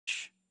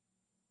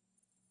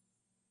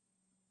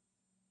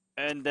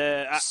And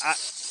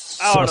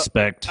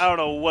Suspect. I don't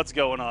know what's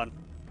going on.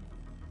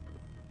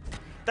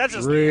 That's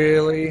just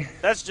really.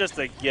 That's just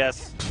a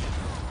guess.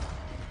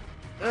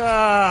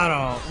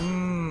 I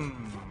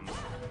don't.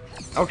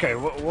 Okay,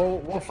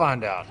 we'll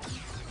find out.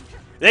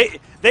 They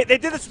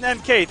did this in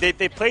MK.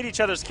 They played each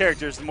other's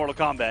characters in Mortal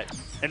Kombat,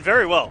 and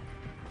very well.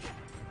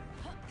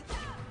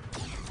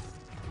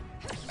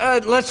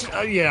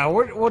 Yeah,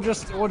 we'll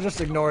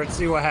just ignore it.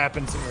 See what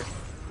happens here.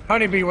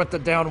 HoneyBee with the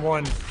down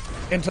one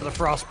into the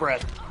frost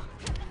breath.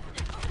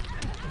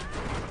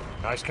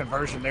 Nice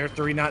conversion there.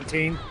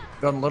 319.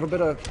 Building a little bit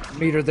of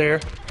meter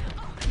there.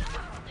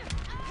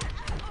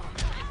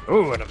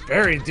 Ooh, and a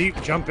very deep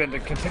jump in to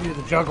continue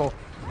the juggle.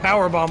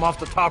 Powerbomb off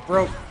the top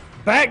rope.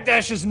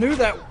 Backdashes knew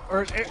that,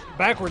 or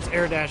backwards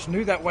air dash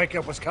knew that wake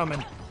up was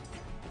coming.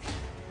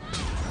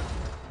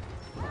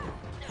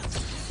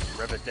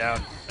 Rev it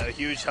down. A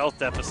huge health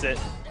deficit.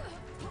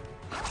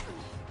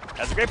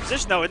 Has a great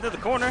position though into the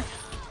corner.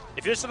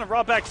 If you're just on a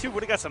raw back two,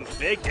 would have got some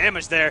big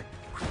damage there.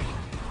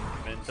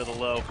 Into the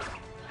low.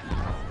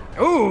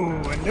 Ooh,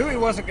 and knew he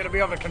wasn't going to be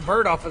able to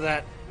convert off of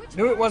that.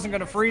 Knew it wasn't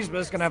going to freeze, but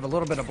it's going to have a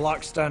little bit of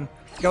block stun.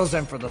 Goes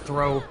in for the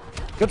throw.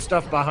 Good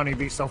stuff by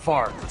HoneyBee so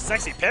far.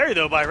 Sexy parry,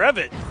 though, by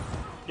Revit.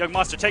 Young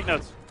Monster, take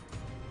notes.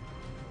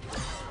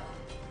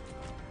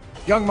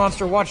 Young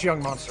Monster, watch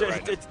Young Monster.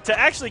 To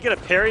actually get a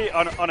parry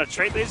on a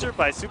trait laser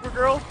by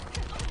Supergirl,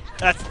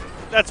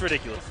 that's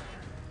ridiculous.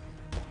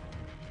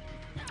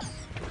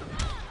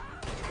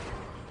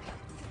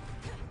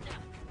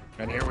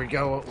 And here we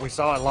go. We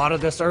saw a lot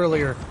of this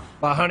earlier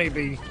by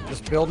HoneyBee.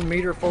 Just building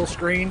meter full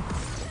screen.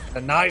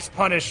 A nice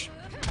punish.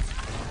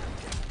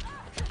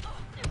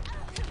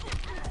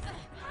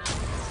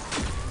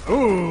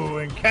 Ooh,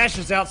 and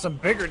cashes out some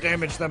bigger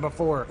damage than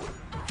before.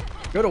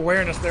 Good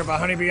awareness there by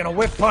HoneyBee and a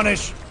whip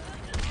punish.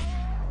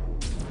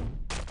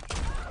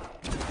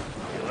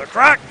 The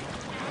crack.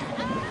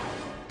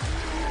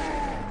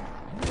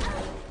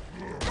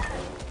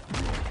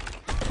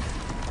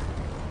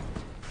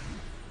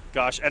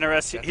 Gosh,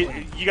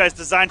 NRS, you guys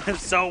designed him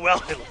so well.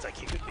 It looks like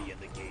he could be in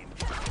the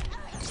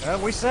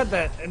game. We said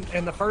that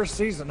in the first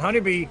season.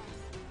 HoneyBee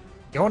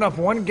going up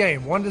one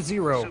game,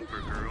 1-0.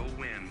 Supergirl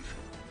wins.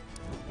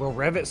 Will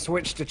Revit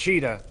switch to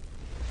Cheetah?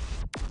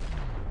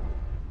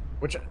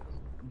 Which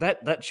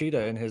that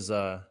Cheetah in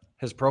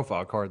his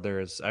profile card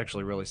there is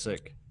actually really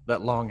sick.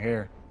 That long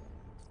hair.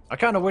 I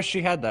kind of wish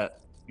she had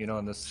that,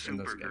 in this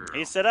game.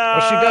 He said,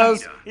 well, she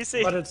does,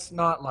 but it's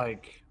not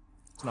out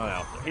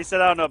there. He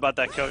said, I don't know about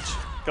that, coach.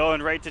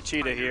 Going right to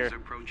Cheetah here.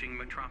 Approaching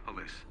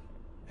Metropolis.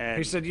 And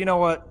he said, you know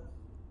what,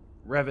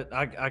 Revit,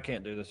 I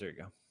can't do this. Here you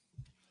go.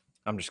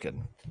 I'm just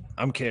kidding.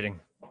 I'm kidding.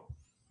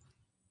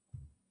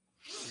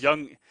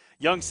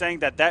 Young saying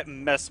that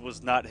mess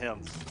was not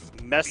him.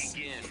 Mess.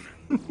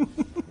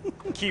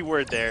 Key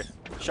word there.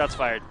 Shots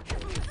fired.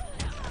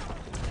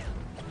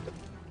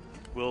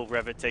 Will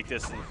Revit take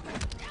this and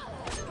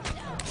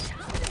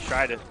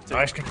try to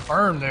nice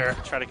confirm there.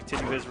 Try to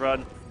continue his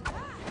run.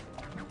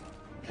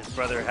 His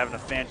brother having a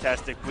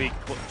fantastic week,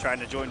 trying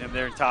to join him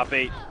there in top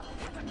 8.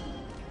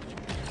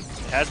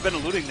 Has been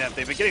eluding them.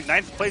 They've been getting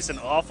 9th place an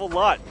awful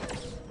lot.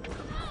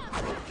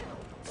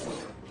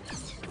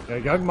 Yeah,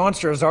 Young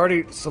Monster has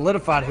already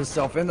solidified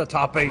himself in the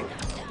top 8.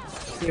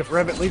 See if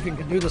Revetleafing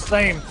can do the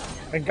same.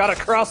 And got a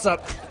cross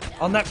up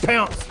on that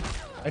pounce.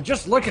 And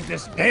just look at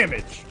this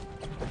damage.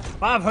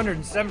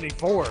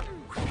 574.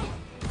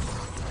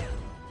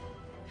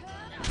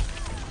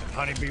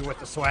 HoneyBee with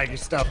the swaggy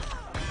stuff.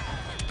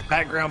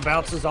 Background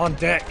bounces on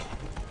deck.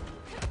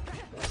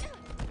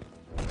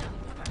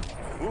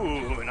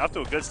 Ooh, and off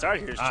to a good start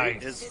here.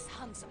 Nice. Is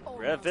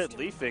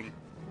Revetleafing.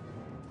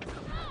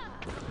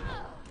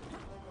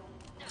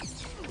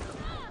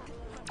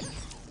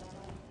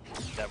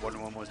 That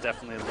 1-1 was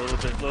definitely a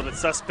little bit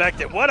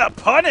suspect. And what a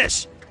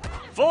punish!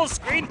 Full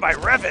screen by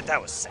Revit.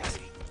 That was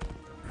sexy.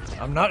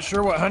 I'm not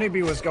sure what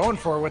HoneyBee was going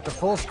for with the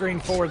full screen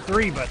forward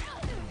 3, but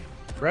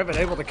Revit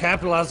able to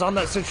capitalize on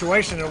that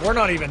situation, and we're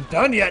not even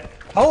done yet.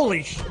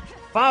 Holy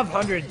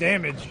 500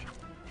 damage.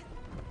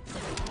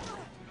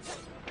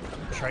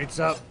 Traits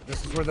up.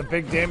 This is where the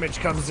big damage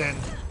comes in.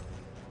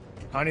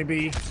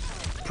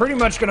 HoneyBee pretty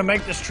much going to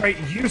make this trait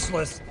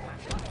useless.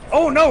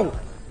 Oh, no!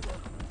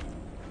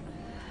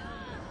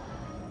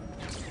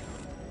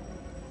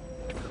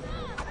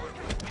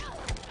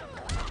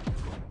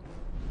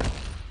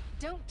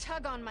 Don't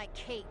tug on my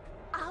cape.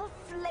 I'll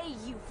flay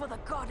you for the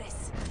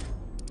goddess.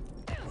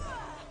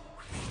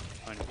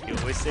 HoneyBee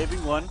always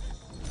saving one.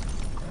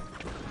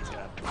 He's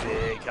got a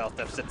big health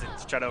deficit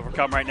to try to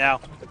overcome right now.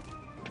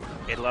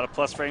 Get a lot of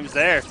plus frames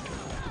there.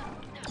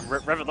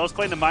 Revit loves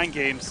playing the mind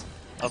games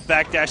of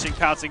backdashing,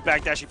 pouncing,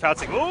 backdashing,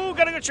 pouncing. Ooh,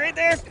 got a good trade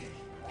there.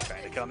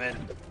 Trying to come in.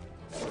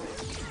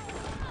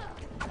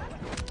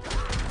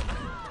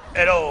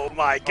 And oh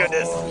my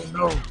goodness. Oh,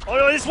 no. Oh,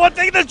 no, there's one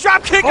thing, the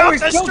drop kick off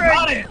the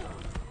string.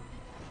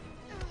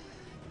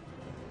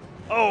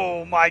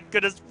 Oh my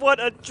goodness, what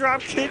a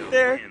drop kick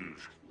there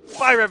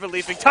by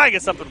Revetleafing, tying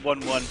us up at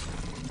 1-1.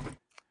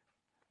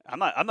 I'm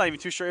not even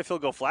too sure if he'll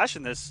go flash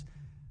in this.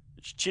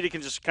 Cheetah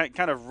can just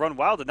kind of run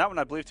wild in that one,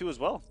 I believe, too, as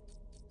well.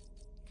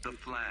 The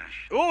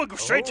Flash. Oh, go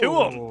straight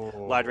to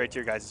him. Lied right to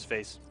your guys'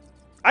 face.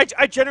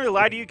 I generally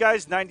lie to you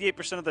guys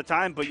 98% of the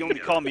time, but you only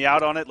call me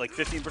out on it like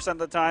 15% of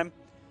the time.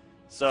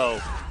 So,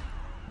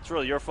 it's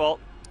really your fault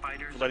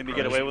for letting me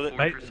get away with it.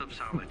 Fortress of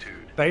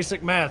Solitude.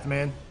 Basic math,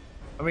 man.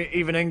 I mean,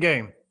 even in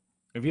game.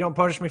 If you don't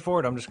punish me for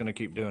it, I'm just going to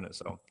keep doing it,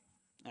 so.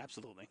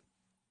 Absolutely.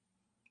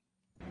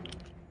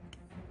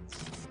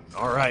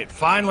 All right,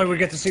 finally we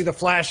get to see the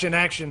Flash in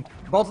action.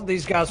 Both of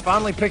these guys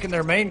finally picking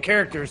their main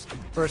characters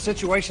for a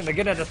situation to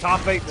get into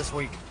top 8 this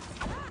week.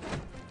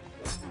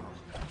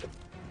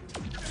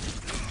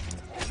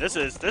 This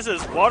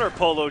is water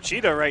polo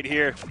Cheetah right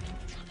here.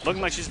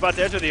 Looking like she's about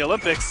to enter the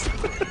Olympics.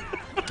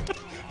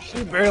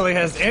 She barely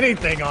has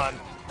anything on.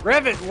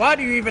 Revit, why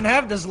do you even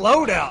have this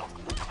loadout?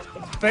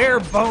 Bare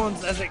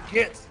bones as it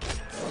gets.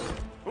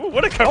 Ooh,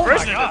 what a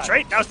conversion Oh my into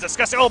trait. That was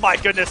disgusting. Oh my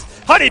goodness.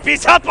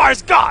 HoneyBee's health bar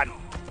is gone.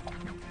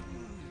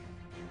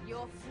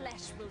 Your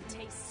flesh will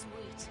taste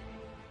sweet.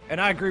 And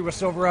I agree with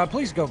Silver.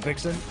 Please go,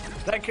 Vixen.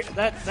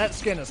 That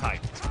skin is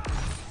hype.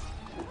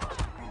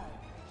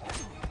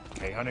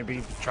 Okay,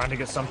 HoneyBee trying to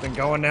get something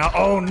going now.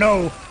 Oh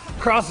no!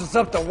 Crosses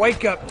up the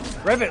wake up.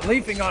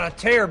 Revetleafing on a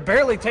tear,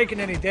 barely taking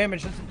any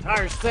damage this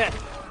entire set.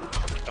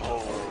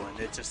 Oh,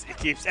 and it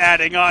keeps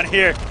adding on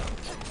here.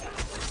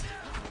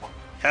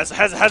 Has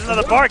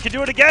another bar, can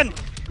do it again.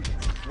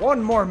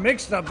 One more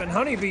mixed up and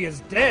HoneyBee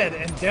is dead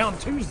and down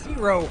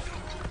 2-0.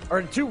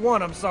 Or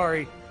 2-1, I'm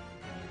sorry.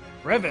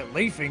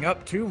 Revetleafing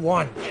up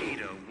 2-1.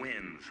 Cheetah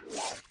wins.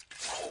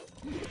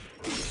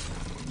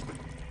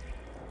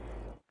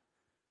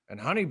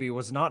 And HoneyBee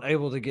was not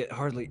able to get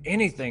hardly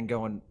anything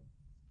going.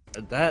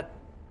 That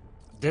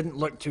didn't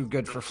look too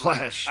good for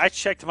Flash. I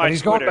checked my but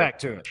he's Twitter. going back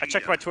to it. I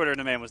checked my Twitter and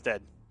the man was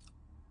dead.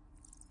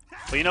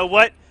 But you know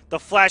what? The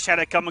Flash had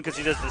it coming because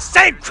he does the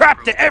same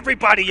crap to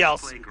everybody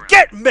else.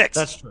 Get mixed!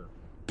 That's true.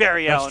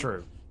 Barry Allen. That's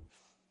true.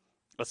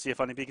 Let's see if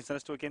HoneyBee can send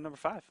us to a game number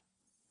 5.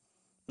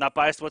 Not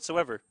biased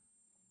whatsoever.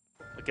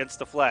 Against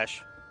the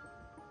Flash.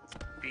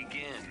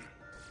 Begin.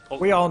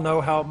 We all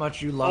know how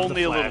much you love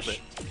Only the a Flash.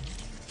 little bit.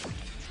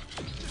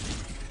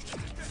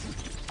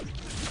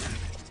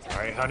 All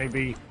right,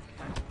 HoneyBee.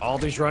 All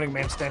these running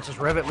man stances.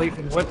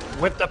 Revetleafing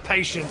with the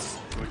patience.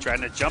 We're trying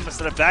to jump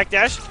instead of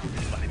backdash.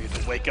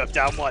 HoneyBee will wake up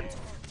down 1.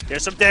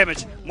 There's some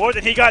damage. More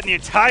than he got in the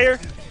entire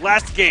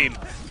last game.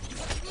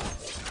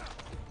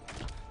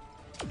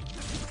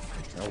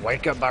 A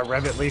wake up by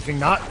Revetleafing.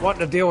 Not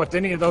wanting to deal with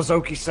any of those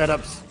Oki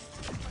setups.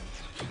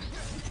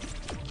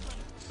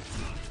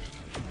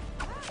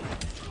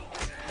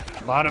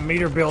 A lot of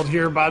meter build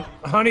here by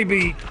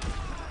HoneyBee.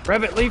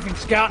 Revetleafing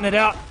scouting it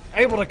out.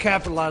 Able to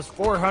capitalize.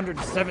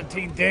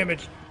 417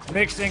 damage.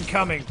 Mix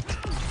incoming.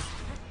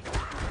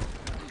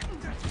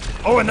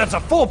 Oh, and that's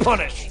a full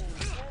punish.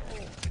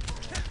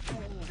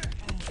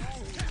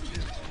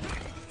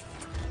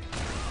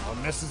 Oh,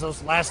 misses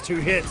those last 2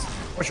 hits,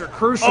 which are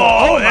crucial.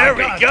 Oh, my there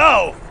God. we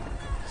go.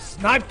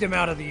 Sniped him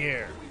out of the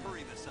air.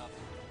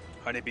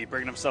 HoneyBee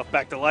bringing himself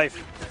back to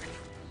life.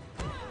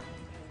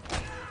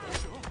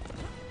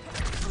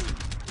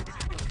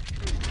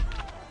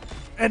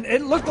 And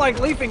it looked like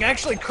Leafing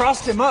actually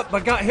crossed him up,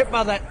 but got hit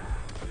by that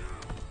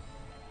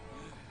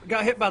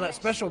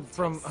special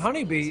from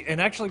HoneyBee and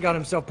actually got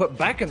himself put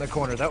back in the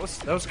corner. That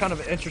was kind of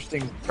an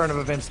interesting turn of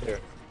events there.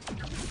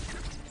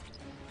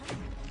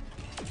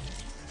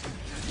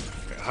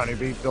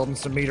 HoneyBee building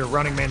some meter,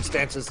 running man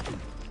stances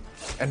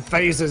and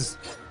phases.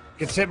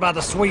 Gets hit by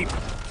the sweep.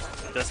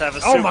 Does have a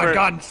Oh super. my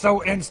God,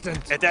 so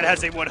instant. And that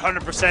has a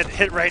 100%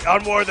 hit rate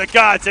on War of the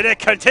Gods, and it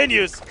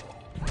continues.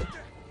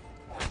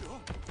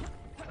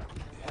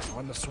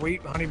 On the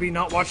sweep, HoneyBee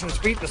not watching his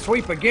feet. The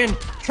sweep again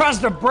tries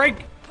to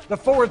break the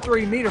forward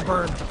 3 meter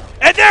burn.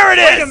 And there it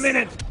is! Wait a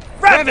minute!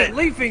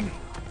 Revetleafing!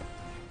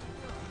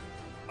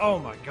 Oh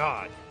my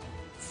God.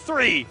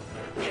 3.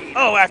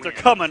 Oh, after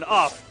coming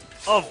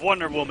off of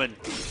Wonder Woman.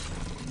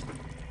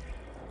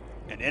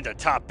 And into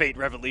top 8,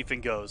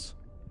 Revetleafing goes.